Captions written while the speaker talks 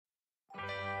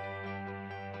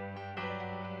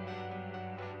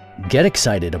Get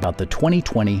excited about the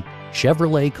 2020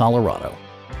 Chevrolet Colorado.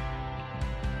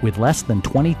 With less than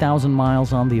 20,000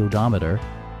 miles on the odometer,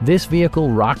 this vehicle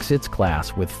rocks its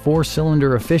class with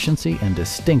 4-cylinder efficiency and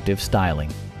distinctive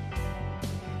styling.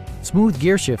 Smooth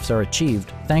gear shifts are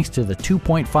achieved thanks to the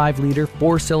 2.5-liter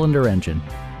 4-cylinder engine,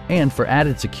 and for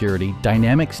added security,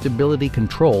 dynamic stability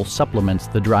control supplements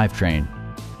the drivetrain.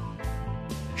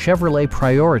 Chevrolet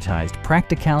prioritized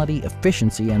practicality,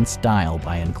 efficiency, and style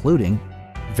by including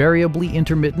variably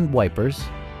intermittent wipers,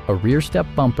 a rear step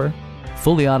bumper,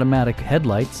 fully automatic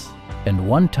headlights, and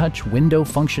one-touch window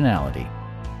functionality.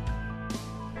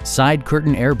 Side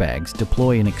curtain airbags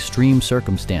deploy in extreme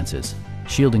circumstances,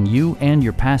 shielding you and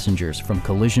your passengers from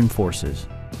collision forces.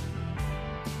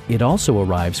 It also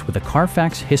arrives with a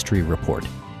Carfax history report,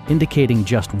 indicating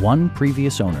just one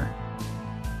previous owner.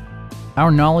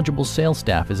 Our knowledgeable sales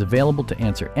staff is available to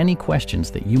answer any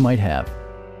questions that you might have.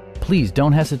 Please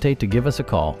don't hesitate to give us a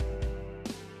call.